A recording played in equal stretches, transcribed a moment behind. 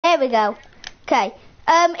we go. Okay.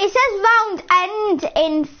 It says round end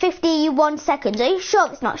in 51 seconds. Are you sure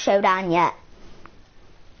it's not showdown yet?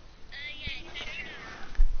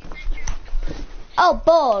 Oh,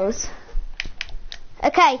 balls.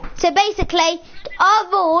 Okay, so basically, our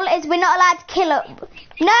rule is we're not allowed to kill up.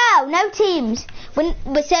 No teams.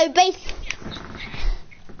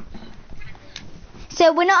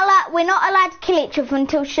 So we're not allowed to kill each other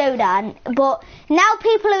until showdown. But now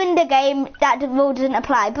people are in the game, that the rule doesn't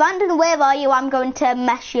apply. Brandon, where are you? I'm going to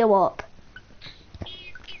mess you up.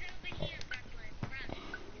 He's over here, Brandon.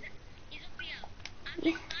 He's up here.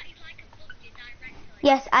 I'm like a bucket directly.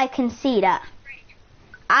 Yes, I can see that.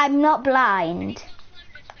 I'm not blind.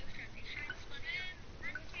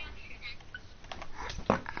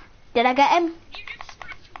 Did I get him?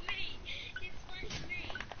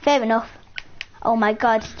 Fair enough. Oh my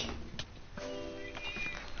god.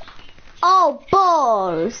 Oh,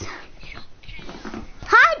 balls.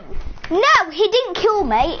 Hi. No, he didn't kill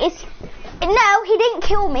me. No, he didn't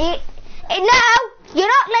kill me. No, you're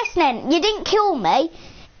not listening. You didn't kill me.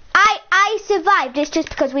 I survived. It's just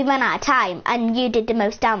because we ran out of time and you did the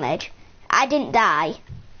most damage. I didn't die.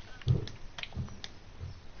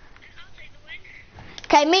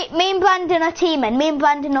 Okay, me and Brandon are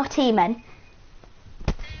teaming.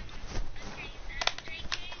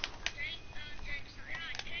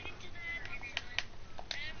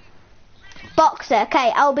 Boxer,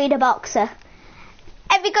 okay, I'll be the boxer.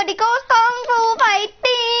 Everybody goes kung fu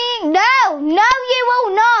fighting. No, you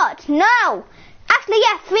will not. No. Actually,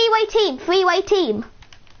 yeah, three-way team.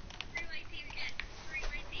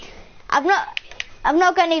 I'm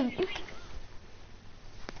not going to.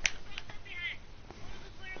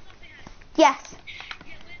 Yes.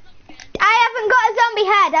 I haven't got a zombie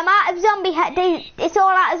head. I'm out of zombie head. It's all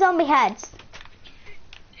out of zombie heads.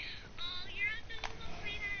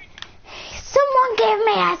 Someone give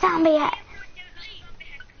me a zombie head.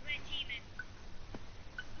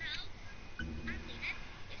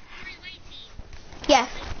 Yeah.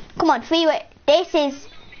 Come on, three-way.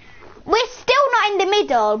 We're still not in the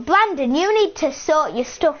middle. Brandon, you need to sort your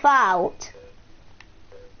stuff out.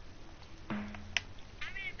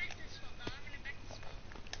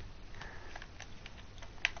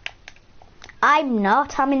 I'm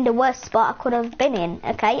not. I'm in the worst spot I could have been in.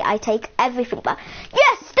 Okay, I take everything back.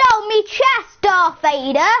 You stole me chest, Darth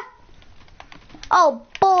Vader. Oh,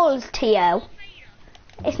 balls to you.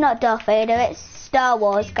 It's not Darth Vader. It's Star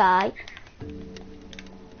Wars guy.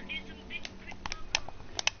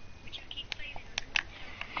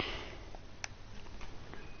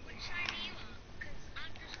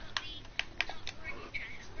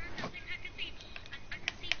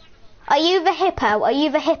 Are you the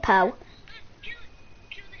hippo?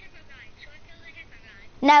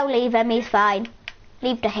 No, leave him, he's fine.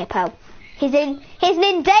 Leave the hippo. He's an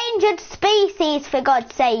endangered species, for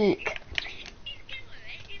God's sake.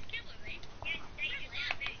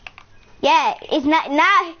 Yeah, he's not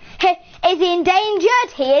now. Is he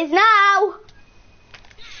endangered? He is now.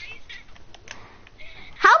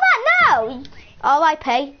 How about now?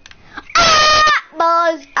 R.I.P. Ah!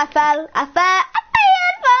 Balls, I fell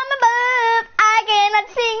from above. I cannot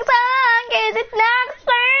sing song, is it not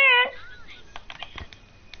fun?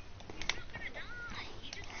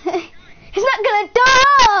 He's not gonna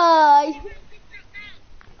die.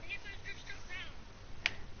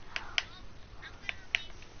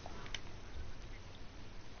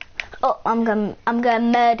 Oh, I'm gonna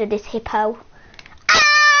murder this hippo.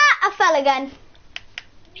 Ah! I fell again.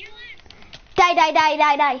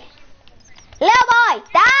 Die. Little boy,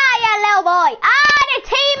 die, little boy. Ah, they're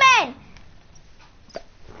teaming.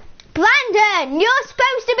 Brandon, you're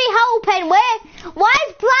supposed to be helping. Why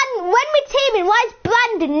is Brandon, when we're teaming, why is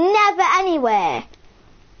Brandon never anywhere?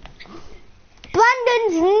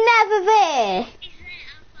 Brandon's never there.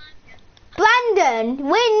 Brandon,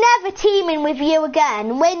 we're never teaming with you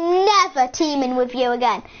again.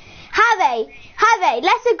 Harvey,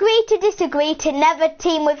 let's agree to disagree to never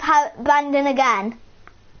team with Brandon again.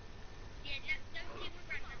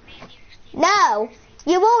 No,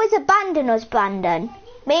 you always abandon us, Brandon.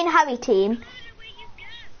 Me and Harry team.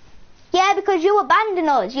 Yeah, because you abandon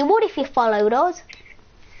us. You would if you followed us.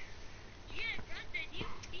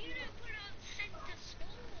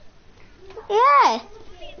 Yeah.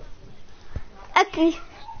 Okay.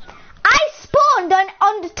 I spawned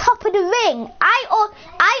on the top of the ring. I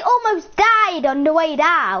almost died on the way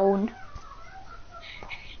down.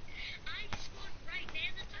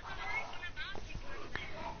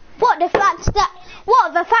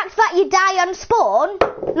 The fact that you die on spawn?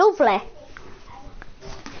 Lovely.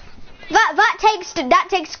 That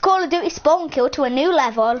takes Call of Duty spawn kill to a new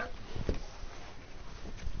level.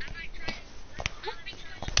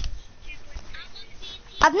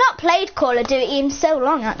 I've not played Call of Duty in so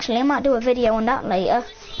long, actually. I might do a video on that later.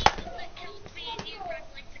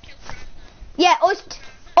 Yeah, us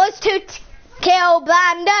two kill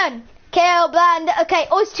Brandon. Kill Brandon. Okay,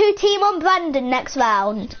 us two team on Brandon next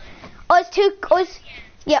round. Us two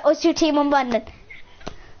team on Brandon.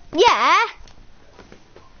 Yeah.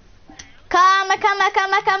 Come,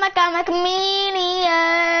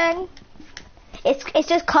 chameleon. It's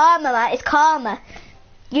just karma, right? It's karma.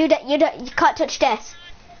 You can't touch this.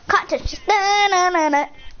 Can't touch this.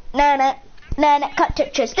 No. Can't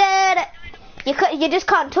touch us. You just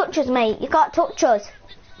can't touch us, mate. You can't touch us.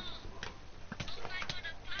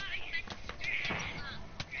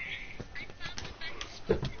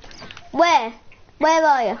 Where? Where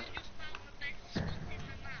are you?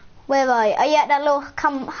 Where are you? Are you at that little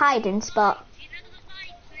hiding spot?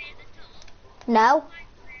 No.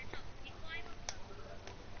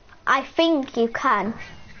 I think you can.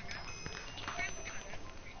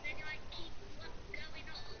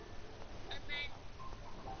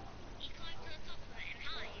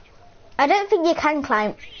 I don't think you can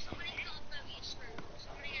climb.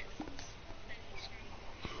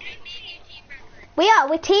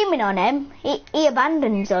 We're teaming on him. He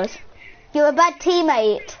abandons us. You're a bad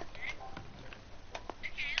teammate.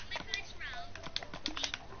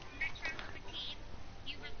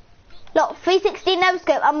 Look, 360 no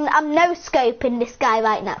scope. I'm no scoping this guy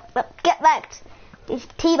right now. Get wrecked. It's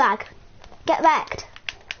teabag. Get wrecked.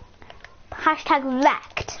 Hashtag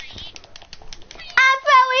wrecked. I'm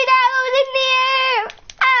throwing arrows in the air.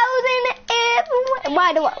 Arrows in the air. Why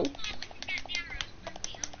do I?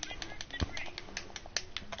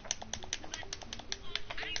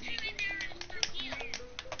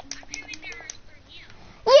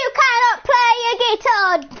 You cannot play a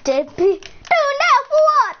guitar. Do now for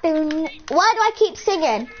what? Why do I keep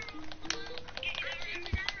singing?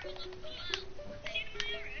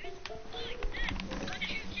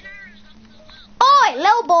 Oi,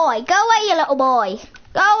 little boy. Go away, you little boy.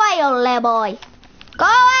 Go away, you little boy. Go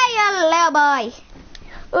away, you little boy.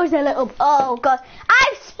 Who's a little... Oh, God.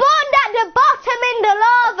 I've spawned at the bottom in the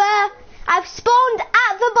lava. I've spawned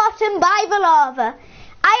at the bottom by the lava.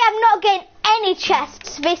 I am not getting any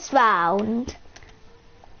chests this round.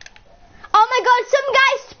 Oh my God, some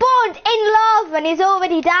guy spawned in lava and he's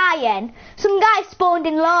already dying. Some guy spawned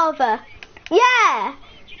in lava. Yeah.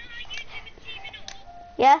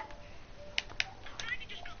 Yeah.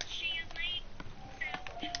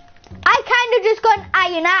 I kind of just got an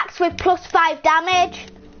iron axe with +5 damage.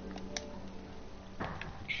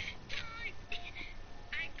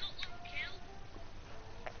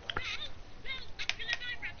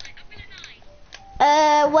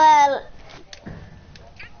 Well,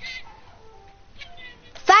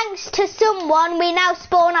 thanks to someone, we now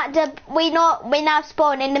spawn at the we now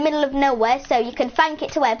spawn in the middle of nowhere, so you can thank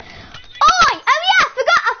it to him. Oi! Oh yeah, I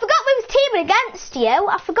forgot we was teaming against you.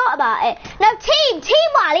 I forgot about it. No, team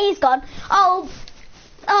while he's gone. Oh,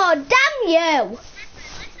 damn you!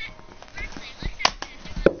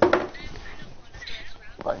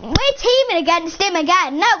 We're teaming against him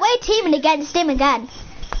again. No, we're teaming against him again.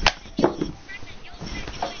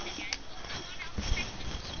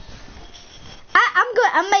 I'm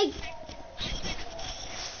good.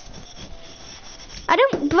 I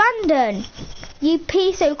don't, Brandon. You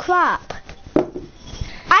piece of crap.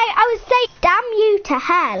 I was saying, damn you to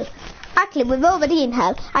hell. Actually, we're already in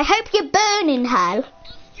hell. I hope you burn in hell.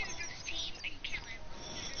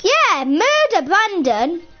 Yeah, murder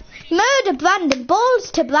Brandon. Murder Brandon.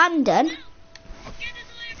 Balls to Brandon.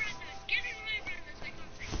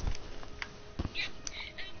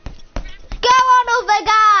 Go on, other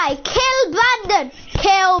guy. Kill Brandon.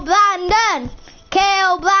 Kill Brandon.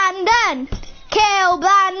 Kill Brandon. Kill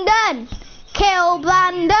Brandon. Kill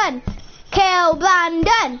Brandon. Kill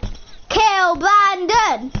Brandon. Kill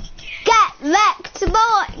Brandon. Get wrecked,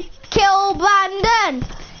 boy. Kill Brandon.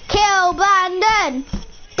 Kill Brandon.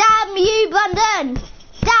 Damn you, Brandon.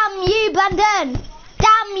 Damn you, Brandon.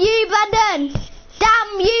 Damn you, Brandon.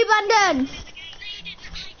 Damn you, Brandon.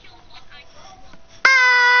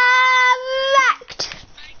 Wrecked.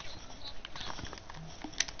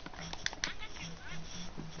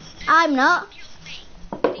 I'm not.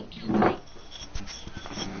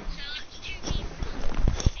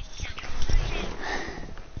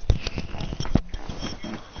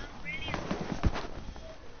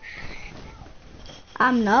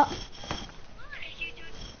 I'm not.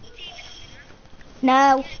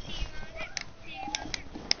 No.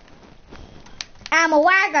 I'm a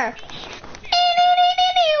wagger.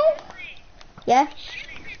 Yeah?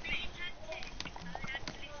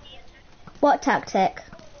 What tactic?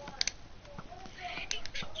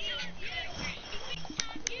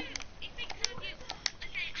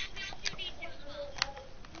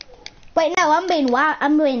 Wait, no, I'm being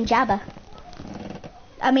Jabba.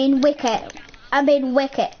 I mean Wicket. I'm being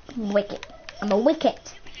Wicket. Wicket. I'm a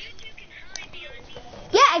Wicket.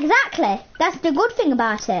 Yeah, exactly. That's the good thing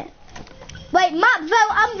about it. Wait, Matt,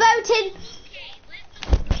 vote. I'm voting.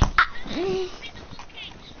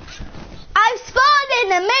 I've spawned in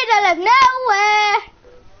the middle of nowhere.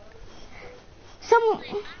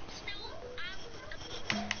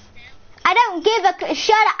 I don't give a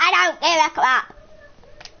shut up. I don't give a crap.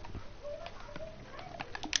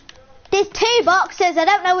 There's 2 boxes. I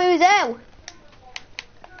don't know who's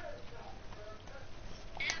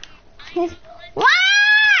who. Wah!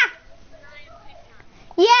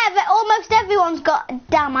 Yeah, but almost everyone's got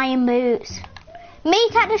damn iron boots.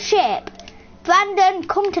 Meet at the ship. Brandon,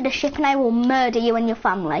 come to the ship and I will murder you and your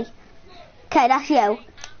family. Okay, that's you. I'm already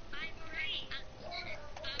at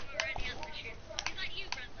the ship. Is that you,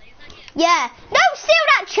 Bradley? Is that you? Yeah. No, steal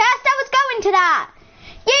that chest. I was going to that.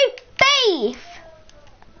 You thief.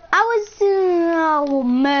 I will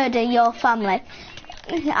murder your family.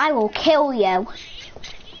 I will kill you.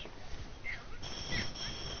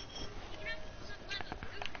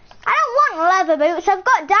 I don't want leather boots. I've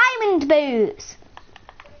got diamond boots.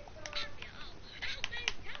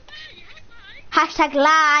 Hashtag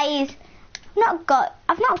lies.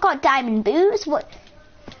 I've not got diamond boots. What?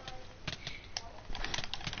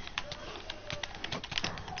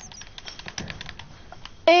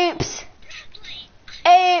 Oops.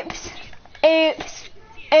 Oops. Oops.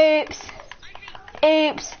 Oops.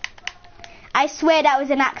 Oops. I swear that was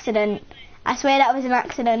an accident. I swear that was an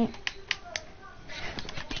accident.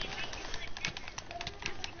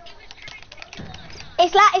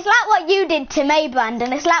 It's like what you did to me,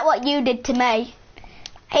 Brandon. It's like what you did to me.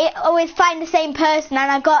 He always find the same person and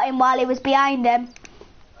I got him while he was behind him.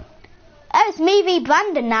 Oh, it's me v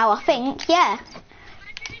Brandon now, I think. Yeah.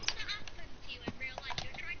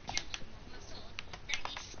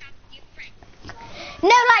 No,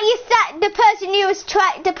 like the person you was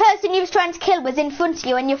trying to kill was in front of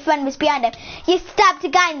you and your friend was behind him. You stabbed a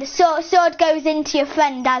guy and the sword goes into your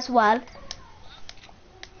friend as well.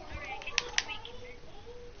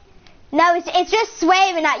 No, it's just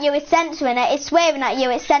swearing at you, it's censoring it. It's swearing at you,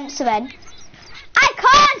 it's censoring. I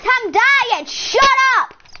can't, I'm dying! Shut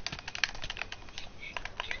up!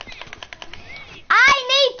 I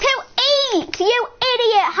need to eat, you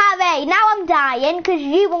idiot, Harry! Now I'm dying because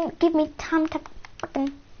you won't give me time to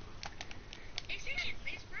fucking...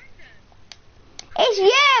 It's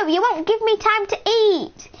you! You won't give me time to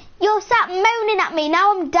eat! You're sat moaning at me,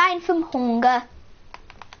 now I'm dying from hunger.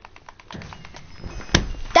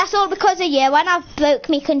 That's all because of you, and I've broke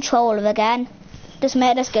me controller again. Just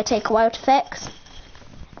made us go take a while to fix.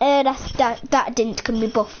 That didn't can be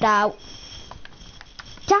buffed out.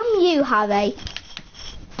 Damn you, Harry.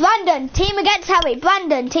 Brandon, team against Harry.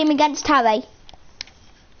 Brandon, team against Harry.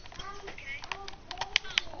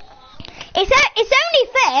 It's only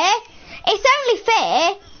fair. It's only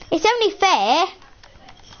fair. It's only fair.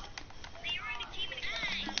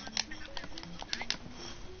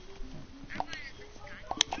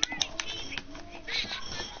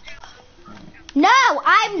 No,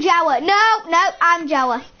 I'm Jawa. No, I'm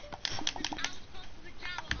Jawa.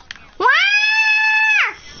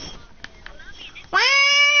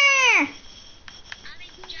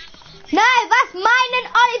 No, that's mine and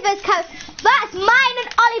Oliver's character. That's mine and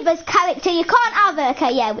Oliver's character. You can't have it.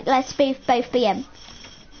 Okay, yeah, let's both be him.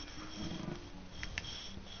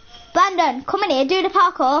 Brandon, come in here, do the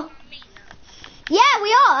parkour. Yeah,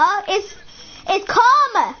 we are. It's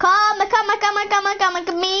Karma,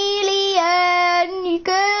 chameleon,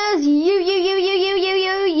 because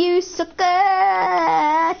you suck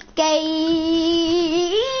at games.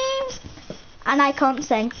 And I can't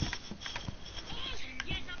sing.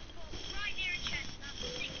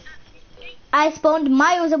 I spawned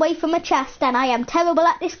miles away from a chest and I am terrible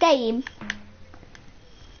at this game.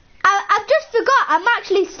 I've just forgot, I'm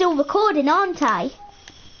actually still recording, aren't I?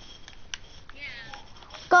 Yeah.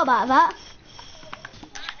 Forgot about that.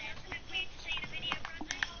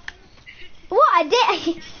 What I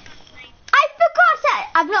did? I forgot that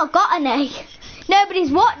I've not got any.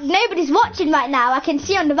 Nobody's watching right now. I can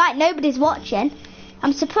see on the right nobody's watching.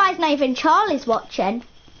 I'm surprised not even Charlie's watching.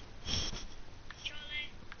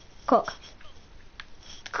 Cook.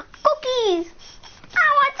 Cookies.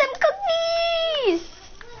 I want some cookies.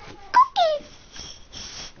 Cookies.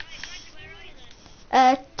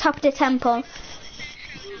 Top of the temple.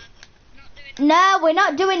 No, we're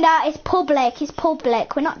not doing that. It's public. It's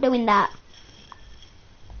public. We're not doing that.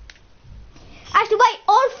 Actually, wait,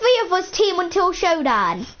 all 3 of us team until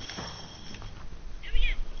showdown.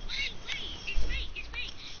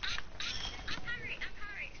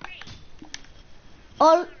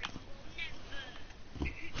 All.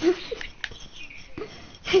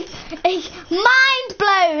 Mind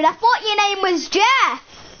blown. I thought your name was Jeff.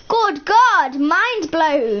 Good God, mind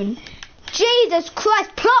blown. Jesus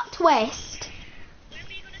Christ, plot twist.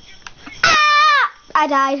 Ah! I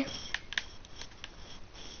died.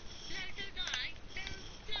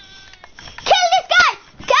 Kill this guy!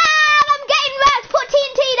 God, I'm getting wrecked. Put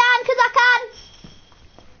TNT down because I can.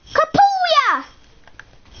 Kapooya!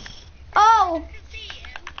 Oh.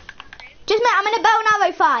 Just a minute, I'm in a bow and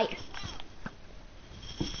arrow fight.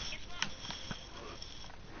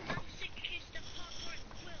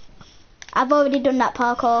 I've already done that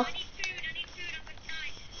parkour.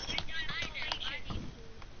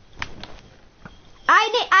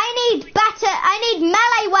 I need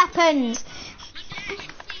melee weapons.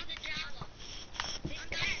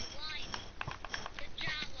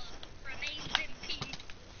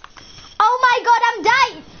 Oh my God, I'm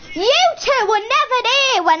dying. You two were never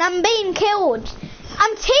near when I'm being killed.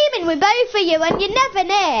 I'm teaming with both of you and you're never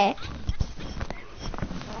near.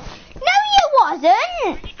 No, you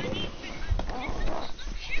wasn't.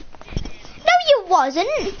 No, you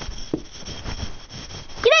wasn't.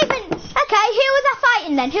 You don't even... Okay, who was I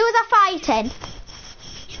fighting then? Who was I fighting?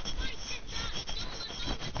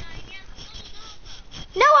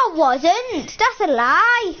 No, I wasn't. That's a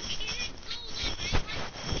lie.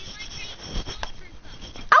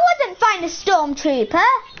 I wasn't fighting a stormtrooper.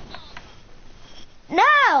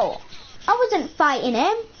 No, I wasn't fighting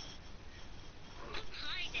him.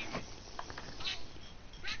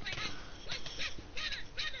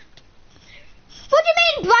 What do you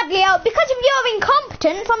mean, Bradley? Oh, because of your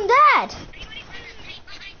incompetence, I'm dead.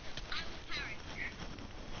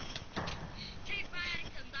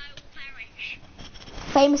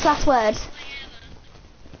 Famous last words.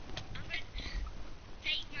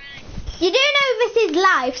 You do know this is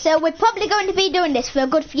live, so we're probably going to be doing this for a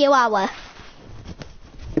good few hours.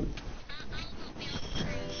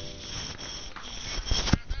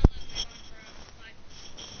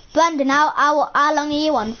 Brandon, how long are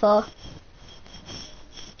you on for?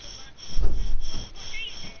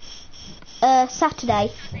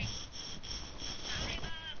 Saturday.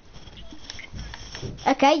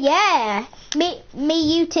 Okay, yeah. Me,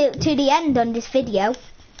 you to the end on this video.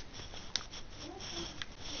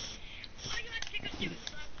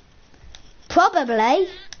 Probably.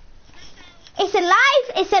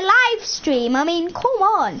 It's a live stream. I mean, come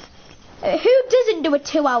on. Who doesn't do a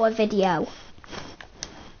 2-hour video?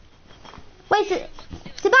 Wait,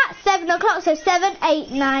 it's about 7 o'clock, so 7,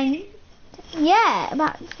 8, 9.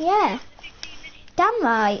 Yeah. Damn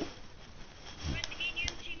right.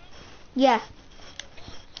 Yeah.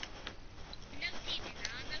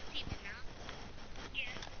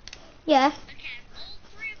 Yeah.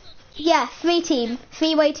 Yeah,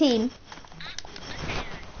 3-way team.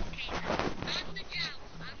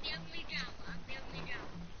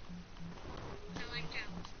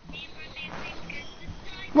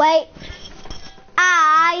 Wait.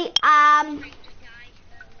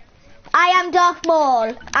 I am Darth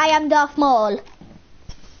Maul. I'm Darth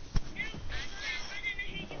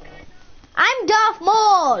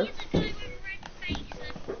Maul.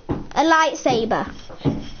 A lightsaber.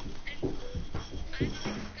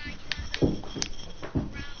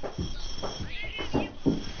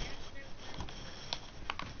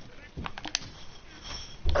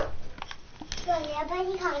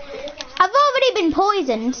 I've already been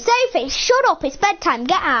poisoned. Sophie, shut up. It's bedtime.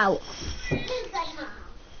 Get out.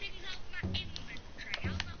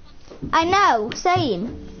 I know.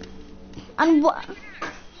 Same. And what?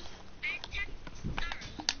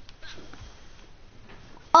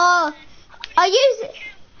 Oh, are you?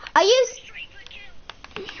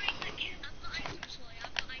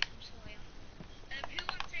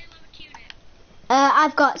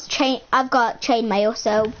 I've got chainmail,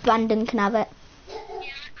 so Brandon can have it.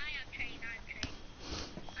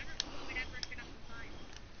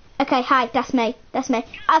 Okay, hi, that's me. I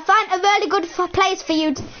find a really good place for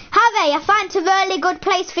you. Harvey, I find a really good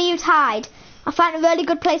place for you to hide.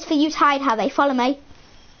 Harvey. Follow me.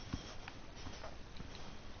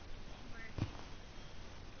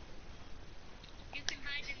 You can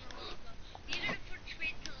hide in the lava. You don't punch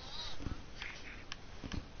me into the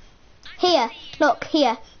lava. Here, look,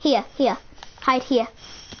 here. Hide here.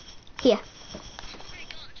 Here. Oh my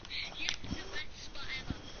God. Yes, the best spot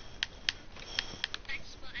ever. Best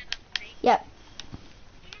spot ever for me. Yep.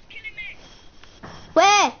 Someone's killing me.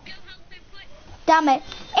 Where? Go help him quick. Damn it.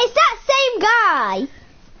 It's that same guy.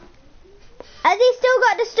 Has he still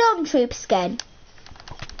got the stormtrooper skin?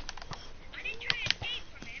 I didn't try to escape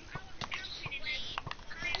from him. I was camping in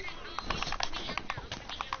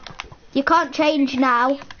him. You can't change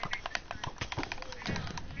now.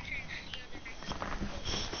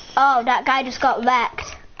 Oh, that guy just got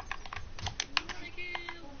wrecked.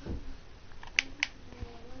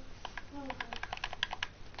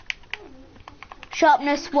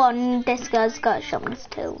 Sharpness 1, this guy's got sharpness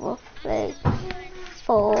 2, 3,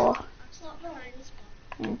 4,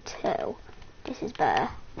 and 2. This is better.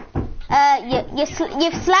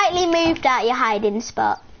 You've slightly moved out your hiding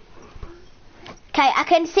spot. Okay, I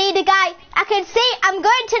can see the guy. I'm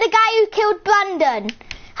going to the guy who killed Brandon.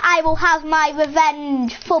 I will have my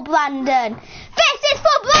revenge for Brandon. This is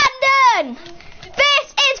for Brandon!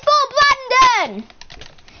 This is for Brandon!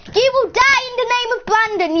 You will die in the name of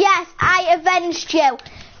Brandon. Yes, I avenged you.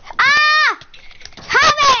 Ah!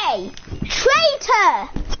 Harry! Traitor!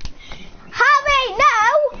 Harry,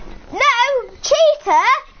 no! No! Cheater!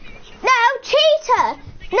 No, cheater!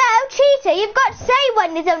 No, cheater! You've got to say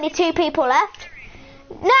when there's only 2 people left.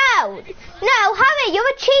 No! No, Harry, you're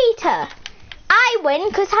a cheater. I win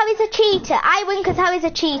because Harry's a cheater. I win because Harry's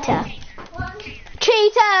a cheater.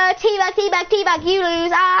 Cheater! Teabag, teabag, teabag, you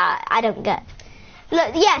lose. Ah, I don't get.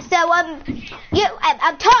 Look, yeah, so, I'm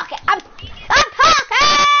talking. I'm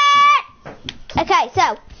talking! Okay,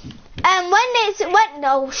 so,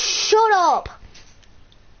 no, shut up.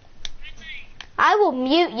 I will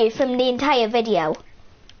mute you from the entire video.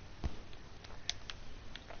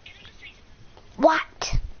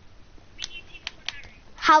 What?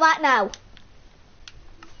 How about now?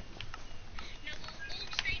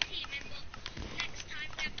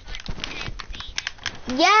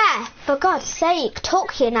 Yeah, for God's sake,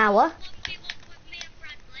 talk to you now.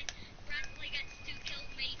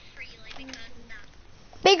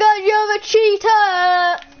 Because you're a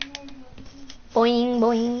cheater! Boing,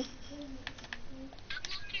 boing.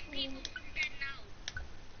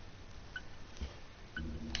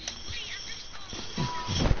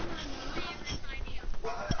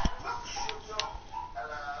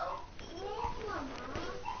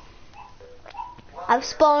 I've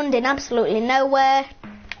spawned in absolutely nowhere.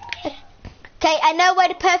 Okay, I know where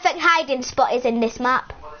the perfect hiding spot is in this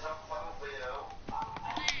map.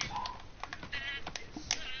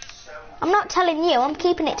 I'm not telling you, I'm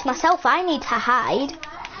keeping it to myself. I need to hide.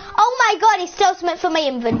 Oh my God, he stole something from my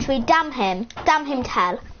inventory. Damn him. Damn him to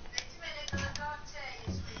hell.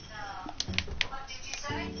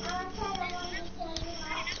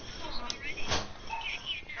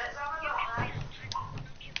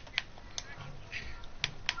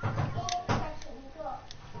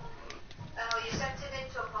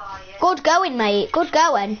 Good going, mate. Good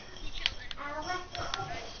going.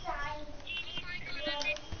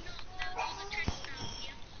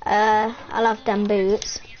 I'll have them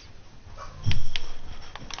boots.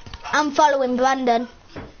 I'm following Brandon.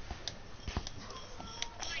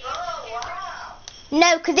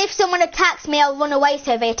 No, because if someone attacks me, I'll run away,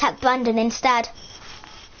 so they attack Brandon instead.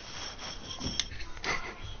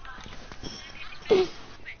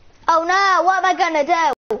 Oh no, what am I gonna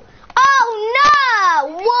do? Oh no!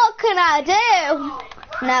 What can I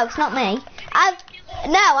do? No, it's not me.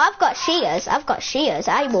 I've got shears.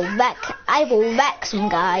 I will wreck some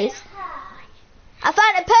guys. I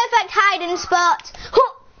found a perfect hiding spot.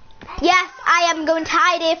 Yes, I am going to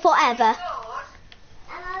hide here forever.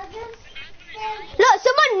 Look,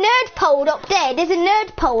 someone nerd poled up there. There's a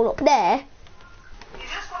nerd pole up there.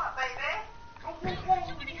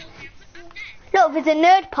 Look, there's a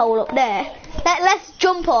nerd pole up there. Let's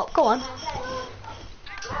jump up. Go on.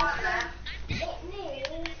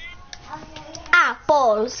 Ah,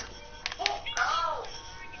 balls.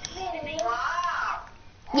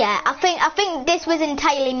 Yeah, I think this was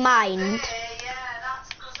entirely mined.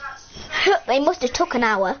 It must have took an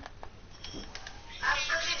hour.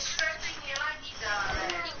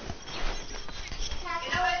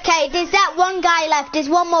 Okay, there's that one guy left. There's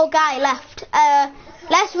one more guy left.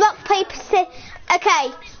 Let's rock, paper, scissors.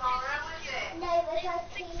 Okay.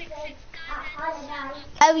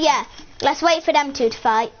 Oh yeah. Let's wait for them two to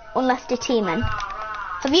fight, unless they're teaming.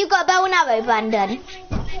 Have you got a bow and arrow, Brandon?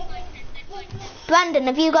 Brandon,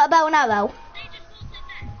 have you got a bow and arrow?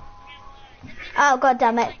 Oh, God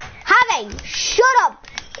damn it. Harry, shut up.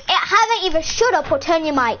 Harry, either shut up or turn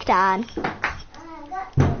your mic down.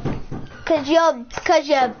 Because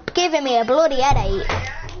you're giving me a bloody headache.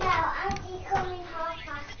 No, Auntie coming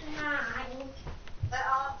 9:30. At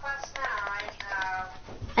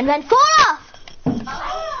 9:30, And then fall off.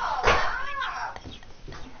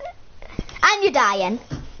 And you're dying.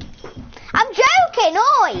 I'm joking,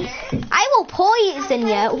 oi. I will poison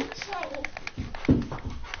you.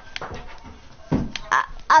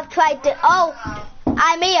 I've tried to... Oh,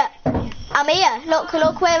 I'm here.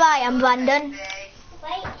 Look where I am, Brandon.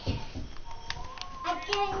 Wait.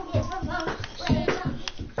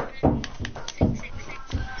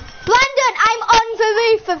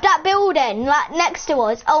 of that building, like next to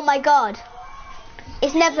us. Oh my god.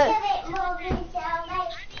 It's never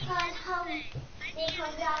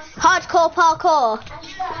hardcore parkour.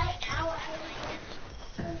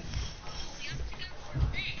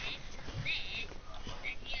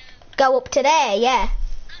 Go up to there, yeah.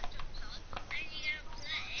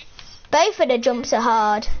 Both of the jumps are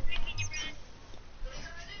hard.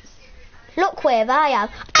 Look where I am.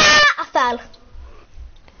 Ah! I fell.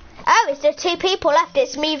 Oh, it's the two people left.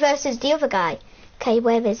 It's me versus the other guy. Okay,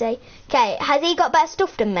 where is he? Okay, has he got better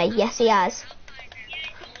stuff than me? Yes, he has.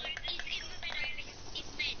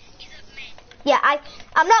 Yeah,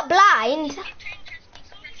 I'm not blind.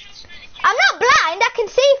 I'm not blind. I can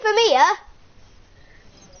see from here.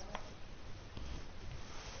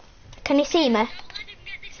 Can you see me?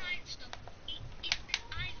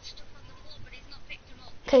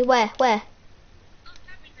 Okay, where?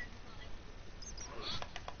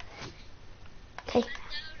 Okay.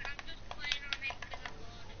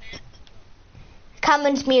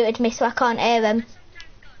 Cameron's muted me so I can't hear him.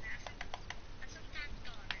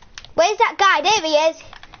 Where's that guy? There he is.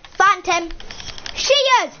 Phantom.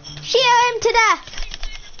 Shears him to death.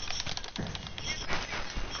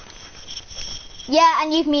 Yeah,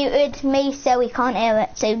 and you've muted me so we can't hear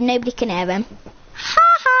it, so nobody can hear him.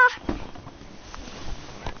 Ha ha.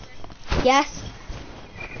 Yes.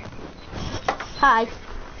 Hi.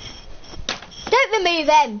 Don't remove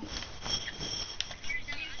him.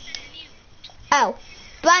 Oh,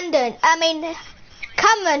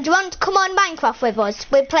 Cameron, do you want to come on Minecraft with us?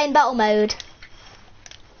 We're playing battle mode.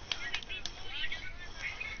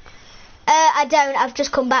 I don't. I've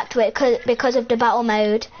just come back to it because of the battle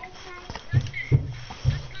mode.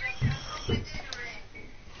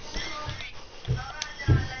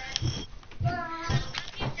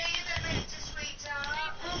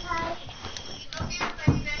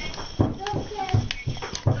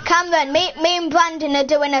 Cameron, me and Brandon are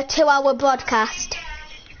doing a 2-hour broadcast.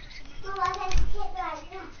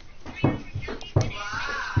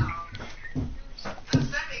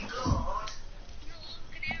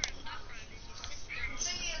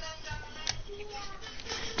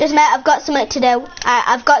 Just mate, I've got something to do.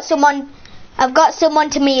 I've got someone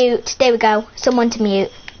to mute. There we go. Someone to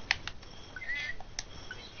mute.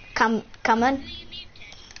 Come on.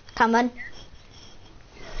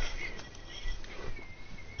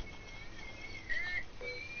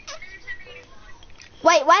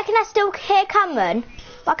 Wait, why can I still hear Cameron?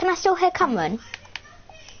 Why can I still hear Cameron?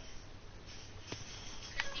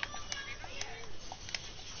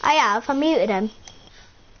 I muted him.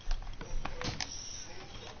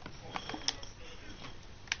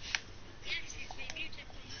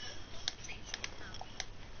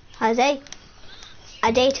 Has he?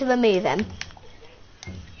 I need to remove him.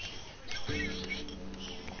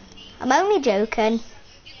 I'm only joking.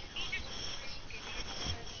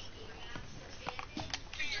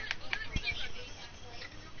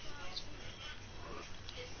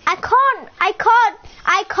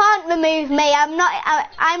 I can't remove me. I'm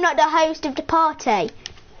not the host of the party.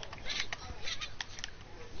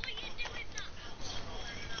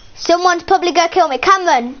 Someone's probably gonna kill me.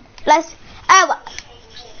 Cameron, let's. Oh,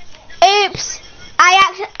 oops!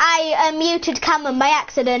 I muted Cameron by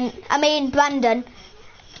accident. Brandon.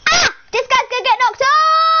 Ah! This guy's gonna get knocked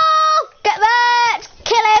off. Get that!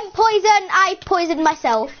 Kill him! Poison! I poisoned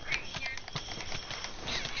myself.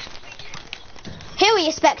 Who are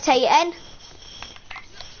you spectating?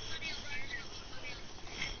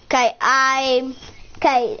 Okay,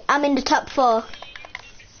 I'm in the top 4.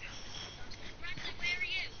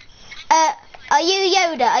 Are you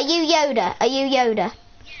Yoda?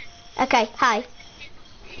 Okay, hi.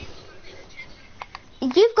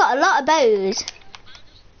 You've got a lot of bows.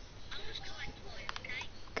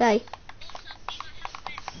 Okay.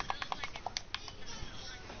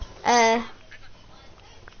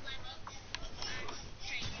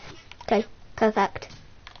 Okay, perfect.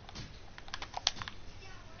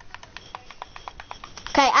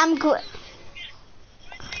 Okay, I'm good.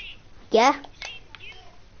 Yeah?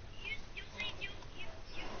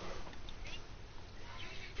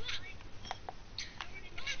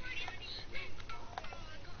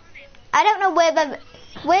 I don't know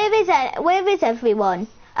where is everyone?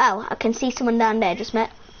 Oh, I can see someone down there just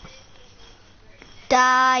met.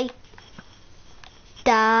 Die.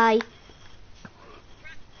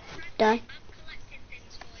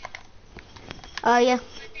 Oh yeah.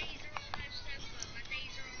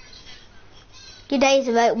 Your days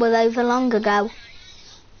were over long ago.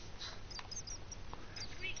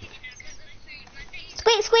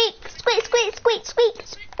 Squeak, squeak, squeak, squeak, squeak, squeak,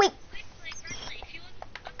 squeak.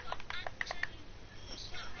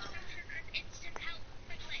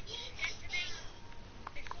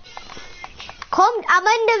 I'm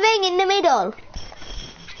in the ring in the middle.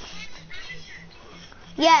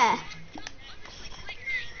 Yeah.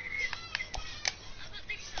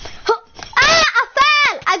 Ah, I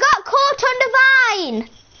fell! I got caught on the vine.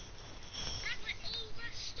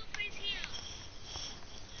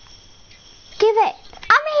 Give it.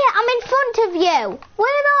 I'm here. I'm in front of you.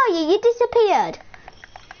 Where are you? You disappeared.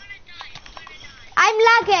 I'm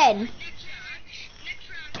lagging.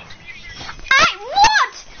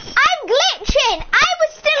 What? I'm glitching. I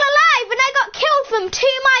was still alive and I got killed from 2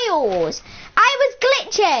 miles. I was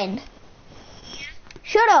glitching.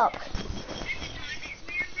 Shut up.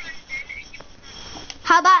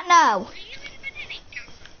 How about now?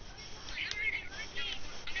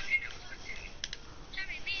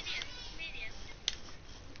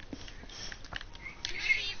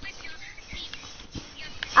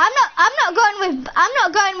 I'm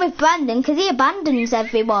not going with Brandon because he abandons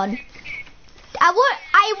everyone. I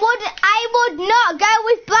would not go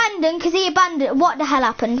with Brandon because he abandoned. What the hell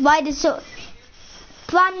happened? Why did so?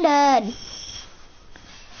 Brandon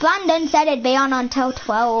said it'd be on until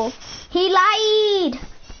 12. He lied.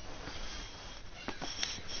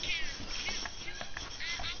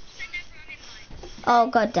 Oh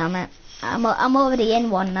god damn it! I'm already in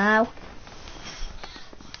one now.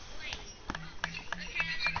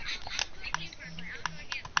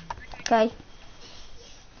 Okay.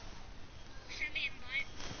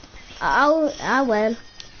 I will.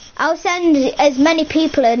 I'll send as many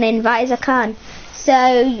people an invite as I can.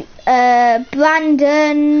 So,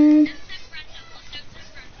 Brandon.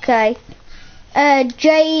 Okay.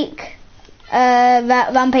 Jake.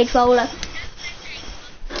 Rampage Roller.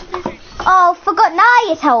 Oh, forgot now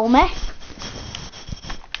you told me.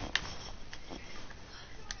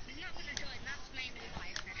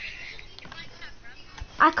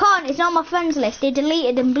 I can't, it's not on my friends list. They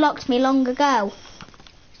deleted and blocked me long ago.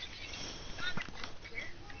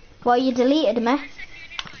 Well, you deleted me.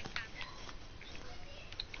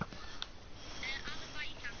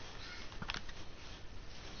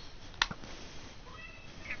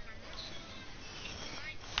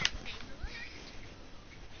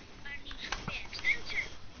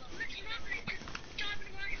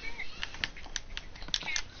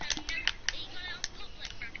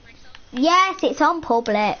 Yes, it's on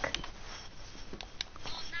public.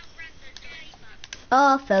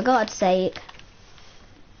 Oh, for God's sake.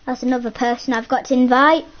 That's another person I've got to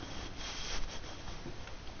invite.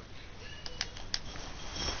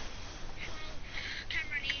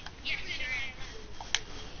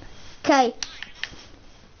 Okay.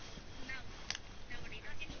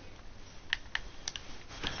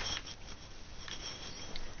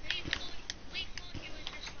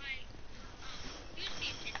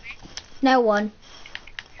 No one.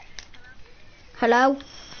 Hello?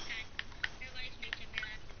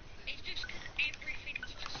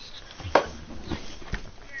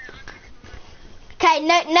 Okay,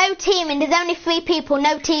 no teaming. There's only 3 people.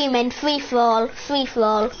 No teaming. Free for all. Free for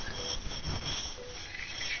all.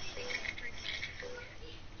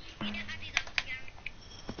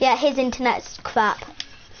 Yeah, his internet's crap.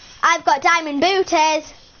 I've got diamond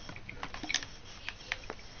booties.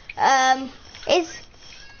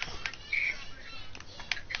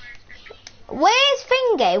 Where's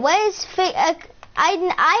Fingy? Where's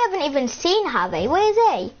I haven't even seen Harry. Where's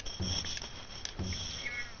he?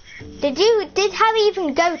 Did Harry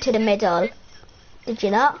even go to the middle? Did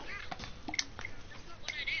you not?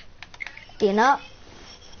 Do you not?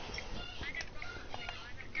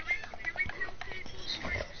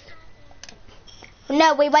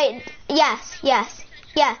 No, we wait. Yes.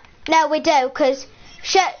 Yeah. No, we do, because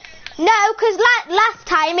last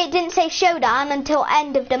time it didn't say showdown until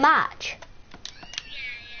end of the match.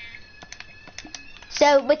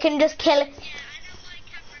 So we can just kill it.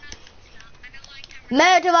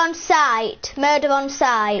 Murder on sight. Murder on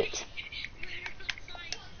sight.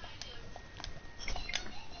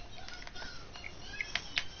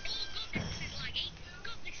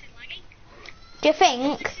 Do you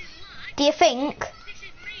think?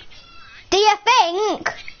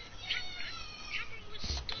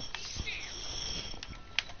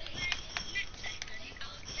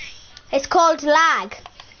 It's called lag.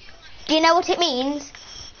 Do you know what it means?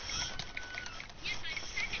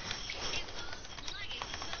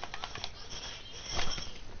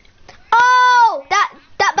 Oh, that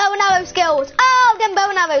bow and arrow skills. Oh, them bow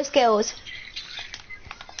and arrow skills.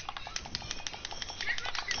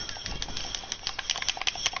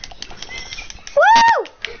 Woo!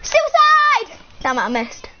 Suicide! Damn it, I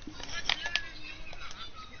missed.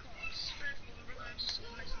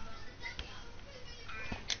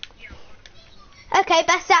 Okay,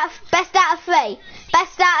 best out of 3.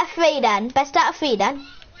 Best out of 3 then. Best out of 3 then.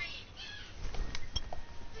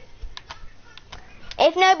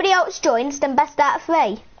 If nobody else joins, then best out of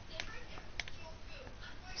 3.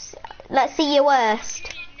 Let's see your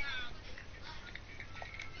worst.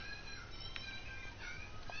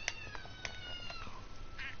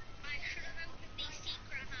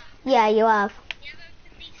 Yeah, you have.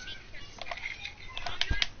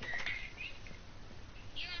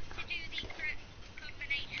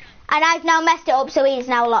 And I've now messed it up, so he's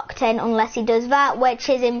now locked in, unless he does that, which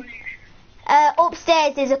is in...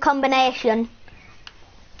 upstairs is a combination.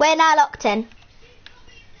 We're now locked in.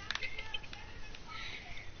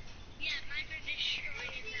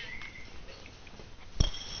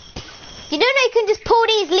 You don't know you can just pull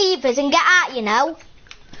these levers and get out, you know?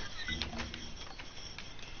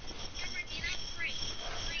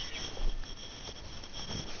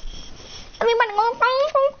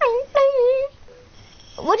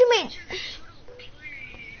 What do you mean?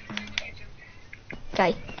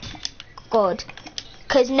 Okay. Good.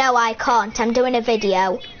 Because no, I can't. I'm doing a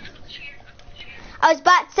video. I was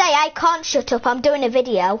about to say, I can't shut up. I'm doing a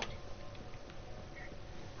video.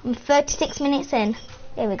 I'm 36 minutes in.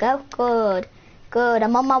 Here we go. Good. Good.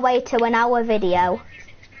 I'm on my way to an hour video.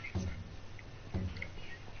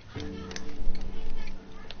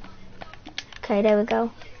 Okay, there we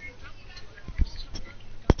go.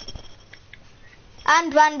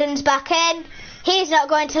 And Brandon's back in. He's not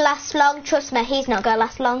going to last long. Trust me, he's not going to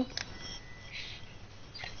last long.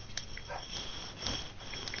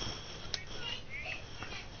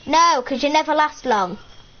 No, because you never last long.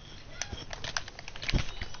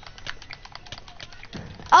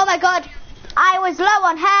 Oh my god, I was low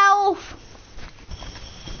on health.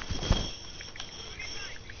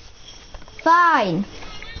 Fine.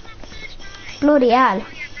 Bloody hell.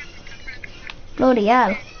 Bloody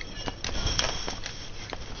hell.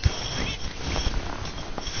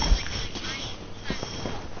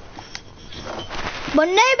 But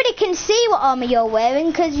nobody can see what armour you're wearing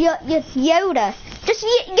because you're Yoda. Just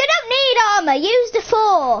you don't need armour. Use the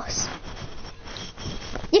Force.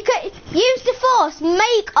 You could use the Force.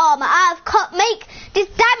 Make armour out of make these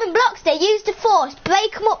diamond blocks. There. Use the Force.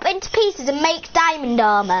 Break them up into pieces and make diamond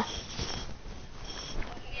armour.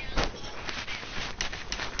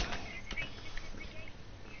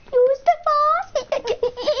 Use the Force.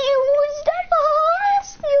 Use the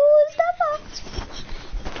Force. Use the Force.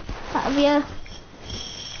 Have you?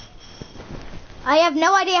 I have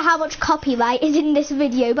no idea how much copyright is in this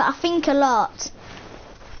video, but I think a lot.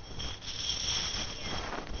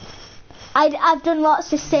 I've done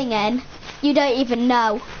lots of singing. You don't even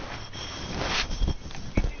know.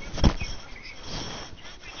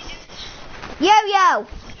 Yo-yo!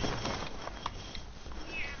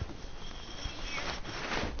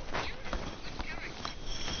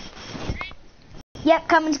 Yep,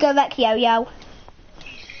 coming to go back, Yo-yo.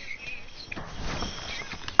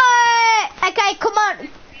 Okay, come on,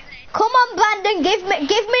 Brandon. Give me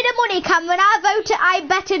the money, Cameron. I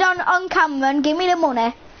betted on Cameron. Give me the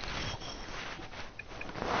money.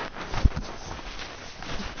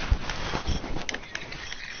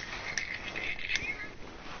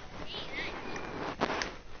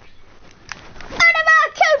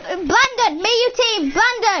 Brandon, me you team.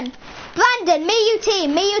 Brandon, me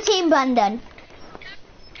you team. Brandon.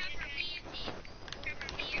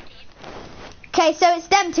 Okay, so it's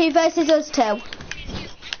them two versus us two.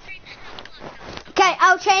 Okay,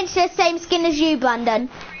 I'll change to the same skin as you, Brandon.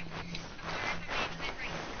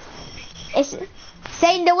 It's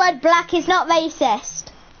saying the word black is not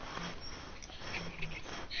racist.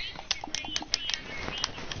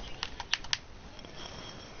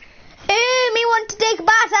 Ooh, me want to take a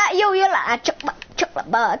bath at you. You're like a chocolate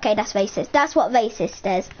bar. Okay, that's racist. That's what racist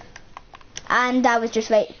is. And I was just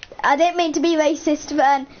I didn't mean to be racist,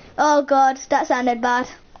 but oh god, that sounded bad.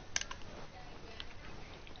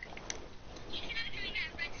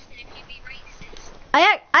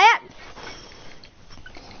 I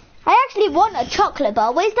actually want a chocolate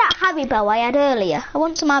bar. Where's that Haribo I had earlier? I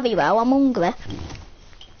want some Haribo. I'm hungry.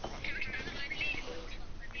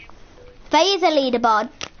 There is a leaderboard.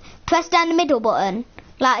 Press down the middle button,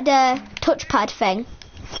 like the touchpad thing.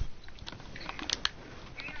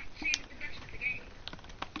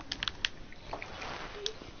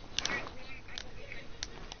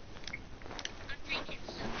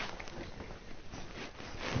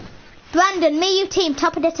 Brandon, me you team,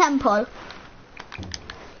 top of the temple.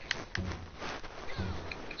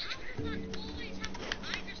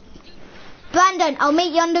 Brandon, I'll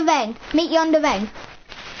meet you on the ring.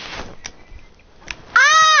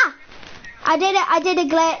 Ah! I did a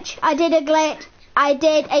glitch. I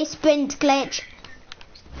did a sprint glitch.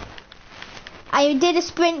 I did a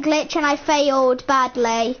sprint glitch and I failed badly.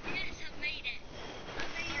 Yes, I've made it.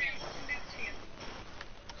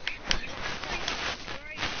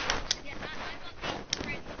 Yeah, I got the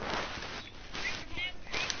sprint.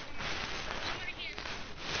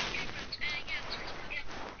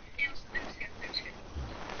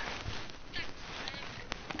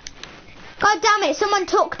 God damn it, someone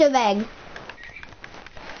took the ring.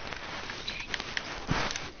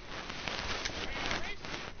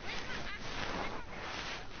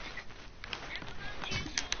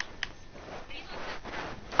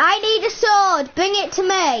 I need a sword. Bring it to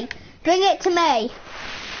me. Bring it to me.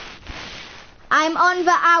 I'm on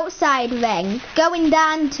the outside ring. Going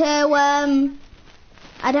down to,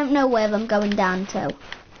 I don't know where I'm going down to.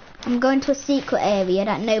 I'm going to a secret area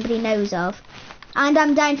that nobody knows of. And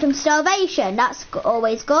I'm down from starvation. That's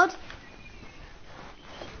always good.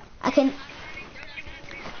 I can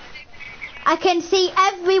see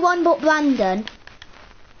everyone but Brandon.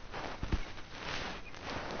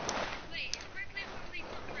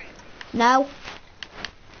 No.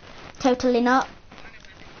 Totally not.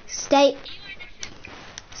 Stay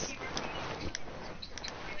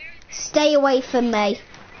away from me.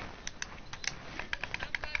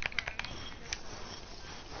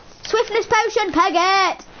 Swiftness potion, peg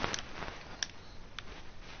it!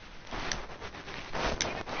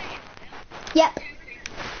 Yep.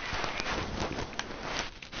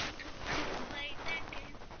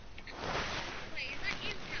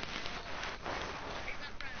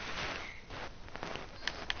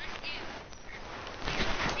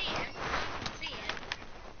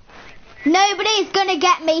 Nobody's gonna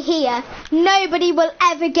get me here. Nobody will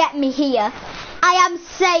ever get me here. I am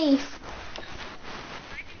safe.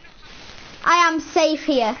 I am safe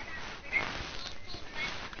here.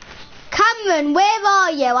 Cameron, where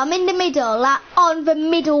are you? I'm in the middle, like on the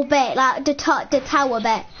middle bit, like the tower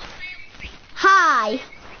bit. Hi.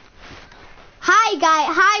 Hi,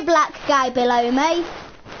 guy. Hi, black guy below me.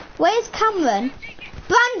 Where's Cameron?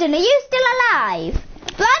 Brandon, are you still alive?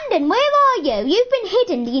 Brandon, where are you? You've been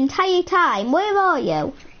hidden the entire time. Where are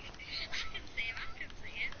you?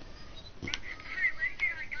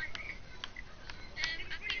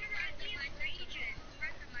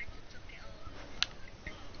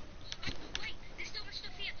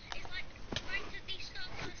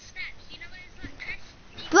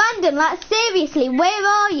 Brandon, like seriously, where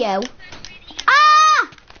are you? Ah!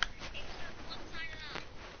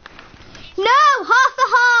 No, half a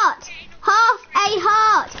heart. Half a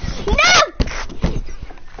heart. No!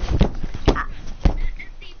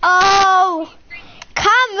 Oh,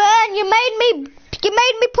 Cameron, you made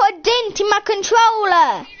me put a dent in my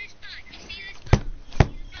controller.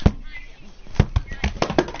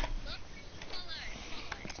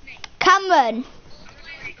 Cameron.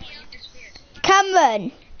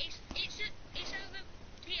 Cameron.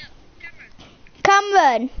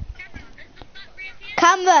 Cameron.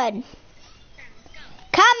 Cameron.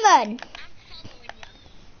 Cameron.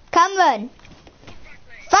 Cameron.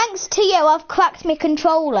 Thanks to you, I've cracked my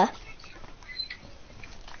controller.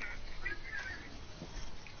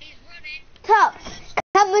 Top.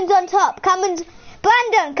 Cameron's on top. Brandon,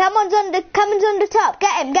 Cameron's on the top.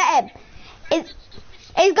 Get him. It's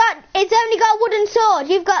only got a wooden sword.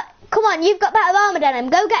 Come on, you've got better armor than him.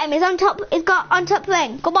 Go get him. He's on top. He's got on top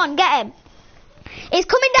ring. Come on, get him. He's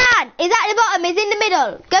coming down. He's at the bottom. He's in the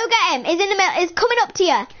middle. Go get him. He's in the middle. He's coming up to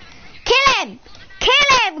you. Kill him.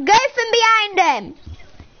 Go from behind him.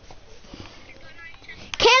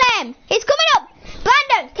 Kill him. He's coming up.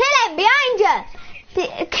 Brandon, kill him behind you.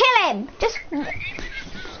 Kill him. Just.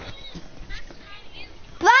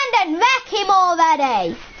 Brandon, wreck him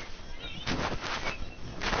already.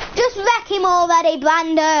 Just wreck him already,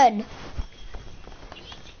 Brandon.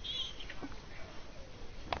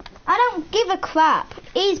 I don't give a crap.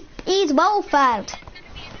 He's well fed.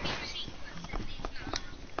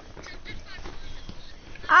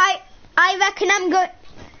 I reckon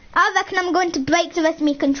I'm going to break the rest of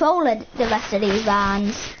my controller the rest of these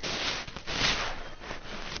rounds.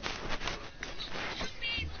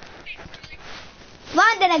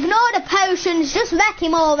 Brandon, ignore the potions. Just wreck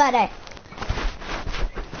him already.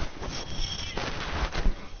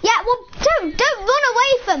 Yeah, well, don't run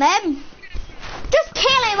away from him. Just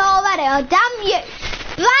kill him already, or damn you.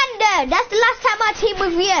 Brandon, that's the last time I teamed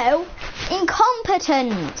with you.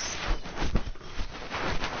 Incompetence.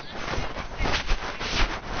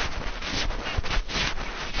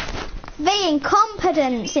 The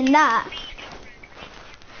incompetence in that.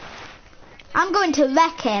 I'm going to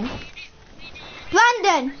wreck him.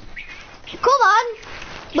 Brandon, come on.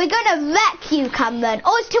 We're going to wreck you, Cameron.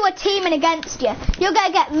 Us two are teaming against you. You're going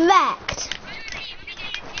to get wrecked.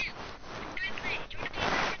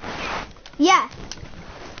 Yeah.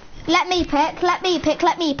 Let me pick.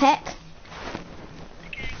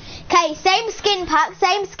 Okay, same skin pack.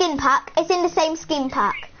 It's in the same skin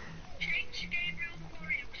pack. Change Gabriel the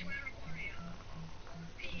Warrior. Swear a warrior.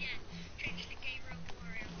 Yeah, change to Gabriel the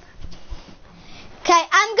Warrior. Okay,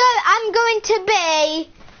 I'm going to be,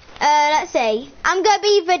 let's see. I'm going to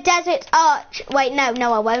be the Desert Arch. Wait, no,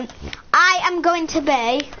 I won't. I'm going to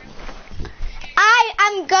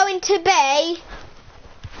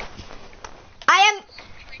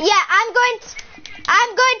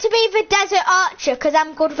be the Desert Archer because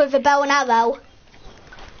I'm good with the bow and arrow.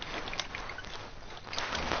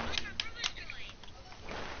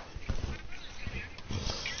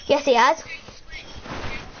 Yes, he has.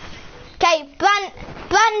 Okay,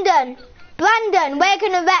 Brandon, we're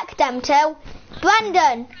gonna wreck them too.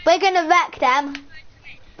 Brandon, we're gonna wreck them.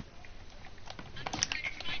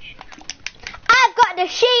 I've got the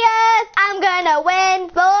shears. I'm gonna win,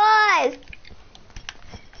 boys.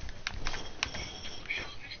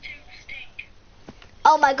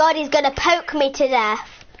 Oh my God, he's gonna poke me to death.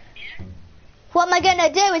 What am I gonna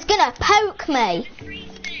do? He's gonna poke me.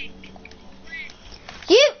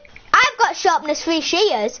 I've got sharpness 3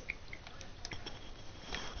 shears.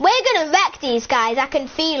 We're gonna wreck these guys. I can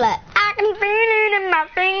feel it. I can feel it in my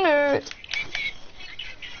fingers.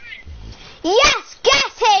 Yes,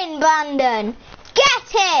 get in, Brandon.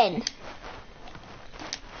 Get in.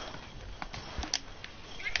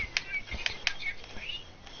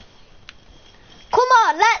 Come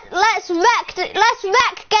on, let's wreck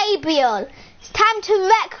Gabriel. It's time to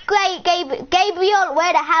wreck Gabriel.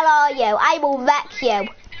 Where the hell are you? I will wreck you.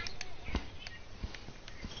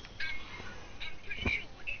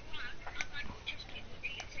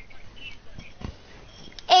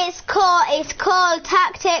 It's called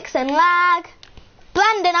tactics and lag.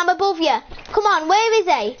 Brandon, I'm above you. Come on, where is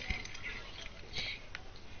he?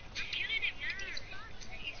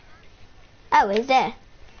 Oh, he's there.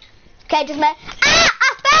 Okay, just make. Ah!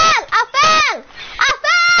 I fell!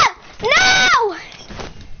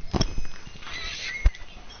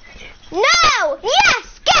 No!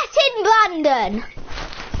 Yes! Get in, Brandon!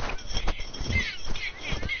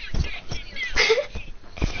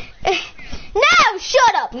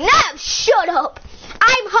 No! Shut up!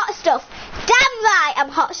 I'm hot stuff. Damn right, I'm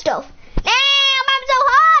hot stuff. Damn, I'm so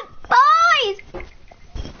hot, boys!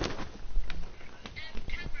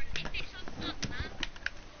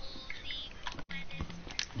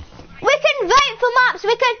 We can vote for maps.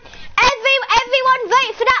 We can. Everyone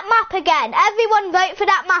vote for that map again. Everyone vote for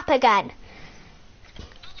that map again.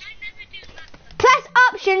 Press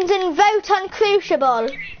options and vote on Crucible.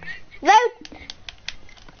 Vote.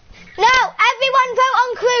 No, everyone vote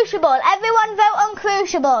on Crucible. Everyone vote on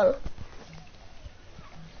Crucible.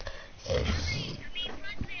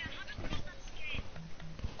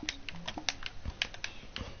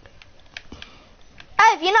 Oh,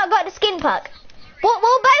 have you not got the skin pack? We'll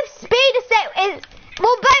both speed a set.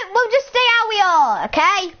 We'll just stay how we are,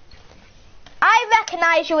 okay? I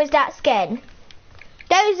recognise you as that skin.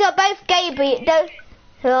 Those are both Gabriel.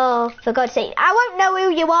 Oh, for God's sake! I won't know who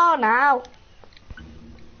you are now.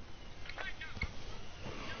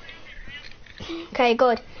 Okay,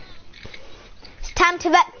 good. It's time to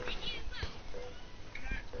wreck.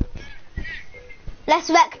 Let's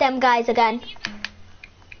wreck them guys again.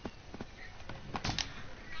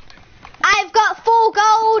 I've got full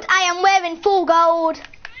gold. I am wearing full gold.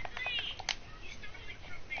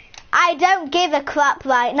 I don't give a crap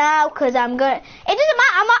right now because I'm going. It doesn't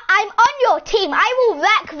matter. I'm on your team. I will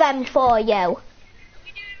wreck them for you.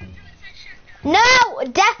 No,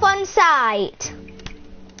 death on sight.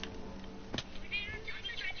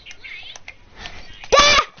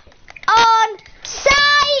 Death on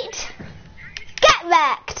sight. Get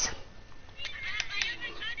wrecked.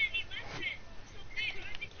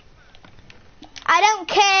 I don't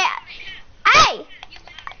care. Hey,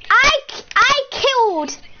 I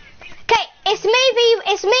killed. Okay, it's me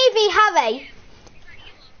v Harry.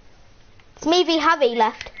 It's me v Harry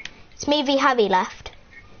left. It's me v Harry left.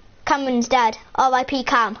 Cameron's dead. R.I.P.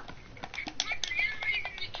 Cam.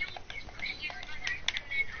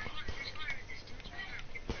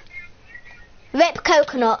 Rip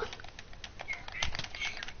Coconut.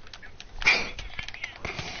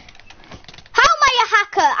 How am I a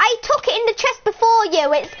hacker? I took it in the chest before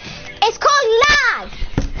you. It's called lag.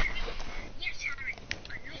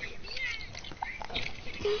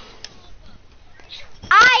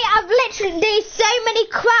 I have literally, there's so many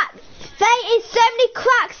cracks. There is so many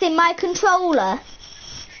cracks in my controller.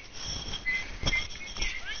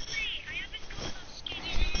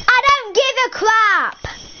 I don't give a crap.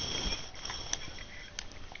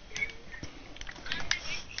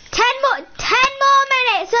 10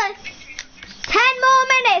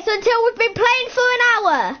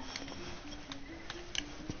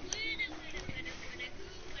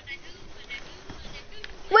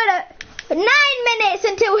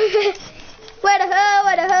 listen to it. Where the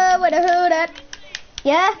who that?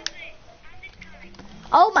 Yeah.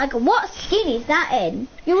 Oh my god, what skin is that in?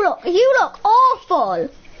 You look awful.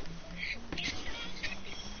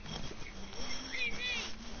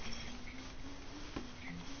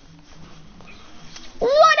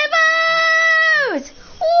 What are those?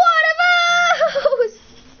 What are those?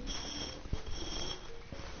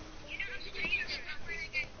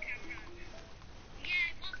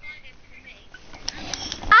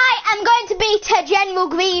 I am going to be to General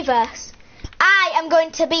Grievous. I am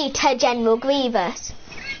going to be to General Grievous.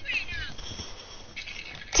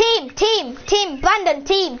 Team, Brandon,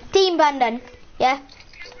 team, Brandon. Yeah.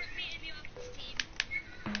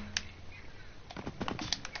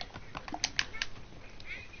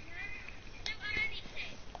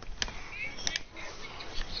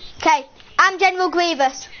 Okay, I'm General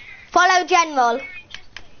Grievous. Follow General.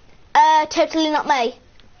 Totally not me.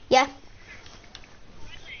 Yeah.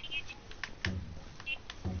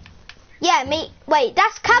 Yeah, me. Wait,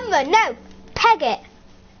 that's Cameron. No, Peg it.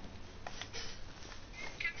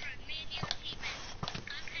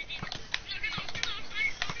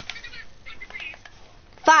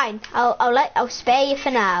 Fine. I'll spare you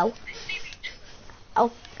for now.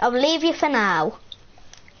 I'll leave you for now.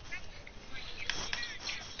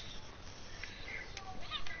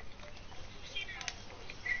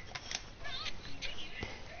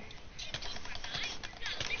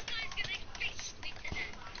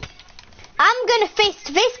 I'm gonna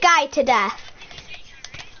fist this guy to death.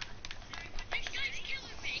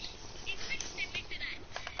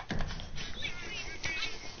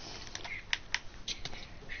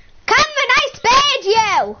 Cameron, I spared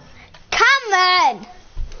you! Cameron!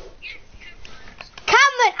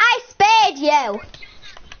 Cameron, I spared you!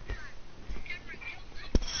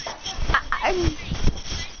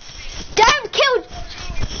 Don't kill...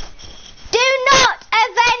 Do not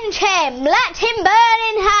avenge him! Let him burn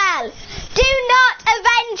in hell! Do not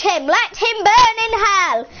avenge him! Let him burn in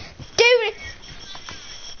hell! Do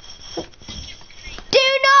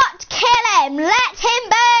not kill him! Let him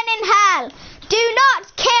burn in hell! Do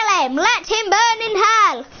not kill him! Let him burn in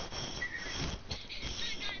hell!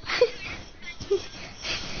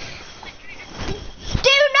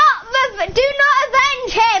 Do not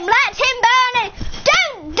avenge him! Let him burn in...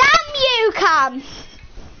 Don't! Damn you, Cam!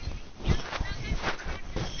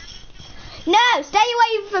 No, stay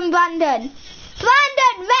away from Brandon.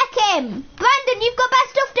 Brandon, wreck him! Brandon, you've got bad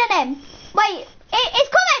stuff done him. Wait, it's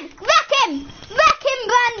coming! Wreck him! Wreck him,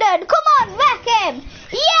 Brandon! Come on, wreck him!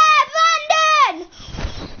 Yeah, Brandon!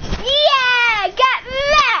 Yeah, get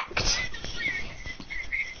wrecked!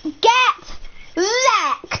 Get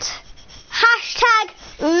wrecked! Hashtag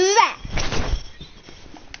wrecked.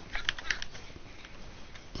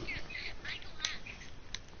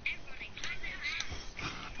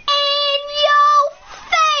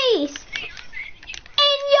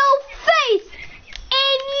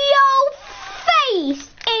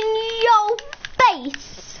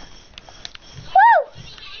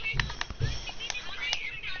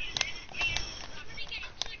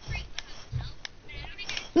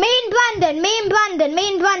 Me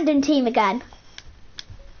and Brandon team again.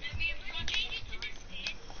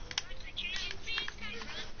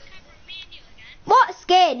 What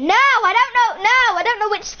skin? No, I don't know. No, I don't know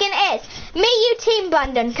which skin it is. Me, you team,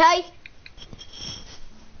 Brandon, okay?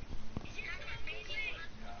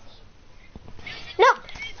 No,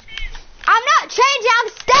 I'm not changing. I'm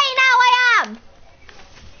staying how I am.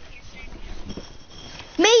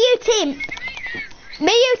 Me, you team.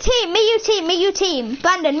 Me, you team. Me, you team. Me, you team.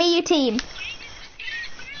 Brandon, me, you team.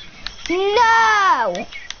 No!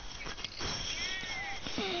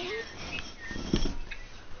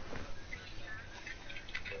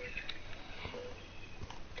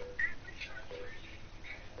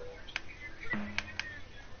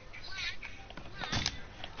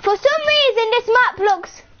 For some reason this map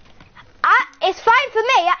looks... it's fine for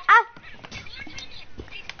me.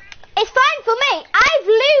 It's fine for me. I've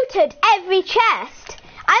looted every chest.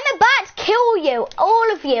 I'm about to kill you,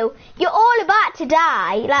 all of you. You're all about to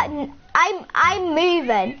die. Like, I'm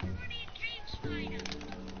moving.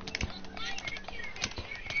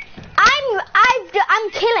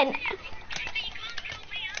 I'm killing.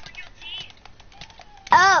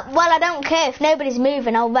 Well, I don't care if nobody's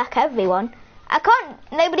moving. I'll wreck everyone. I can't.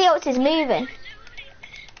 Nobody else is moving.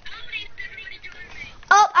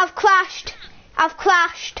 Oh, I've crashed.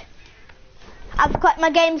 My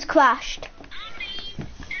game's crashed.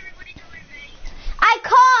 I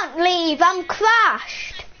can't leave. I'm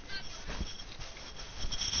crashed.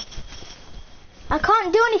 I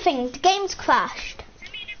can't do anything. The game's crashed.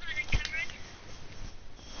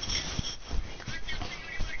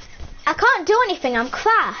 I can't do anything. I'm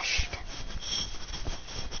crashed.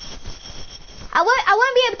 I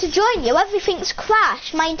won't be able to join you. Everything's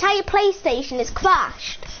crashed. My entire PlayStation is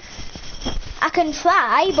crashed. I can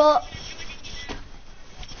try, but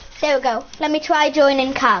there we go. Let me try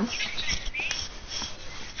joining Cam.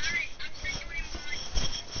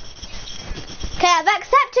 Okay, I've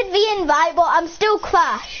accepted the invite, but I'm still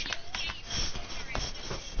crashed.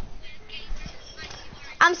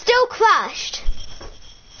 I'm still crashed.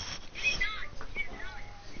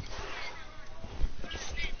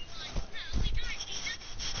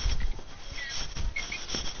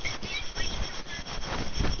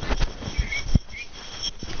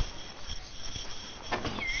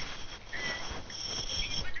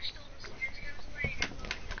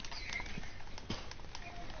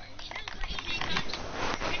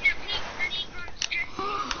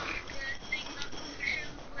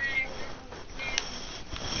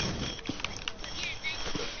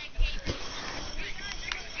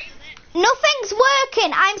 Nothing's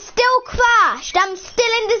working. I'm still crashed. I'm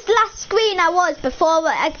still in this last screen I was before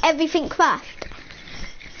everything crashed.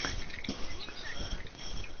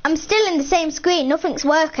 I'm still in the same screen. Nothing's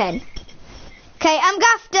working. Okay, I'm going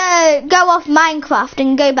to have to go off Minecraft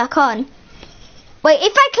and go back on. Wait,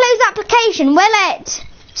 if I close application, will it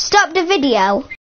stop the video?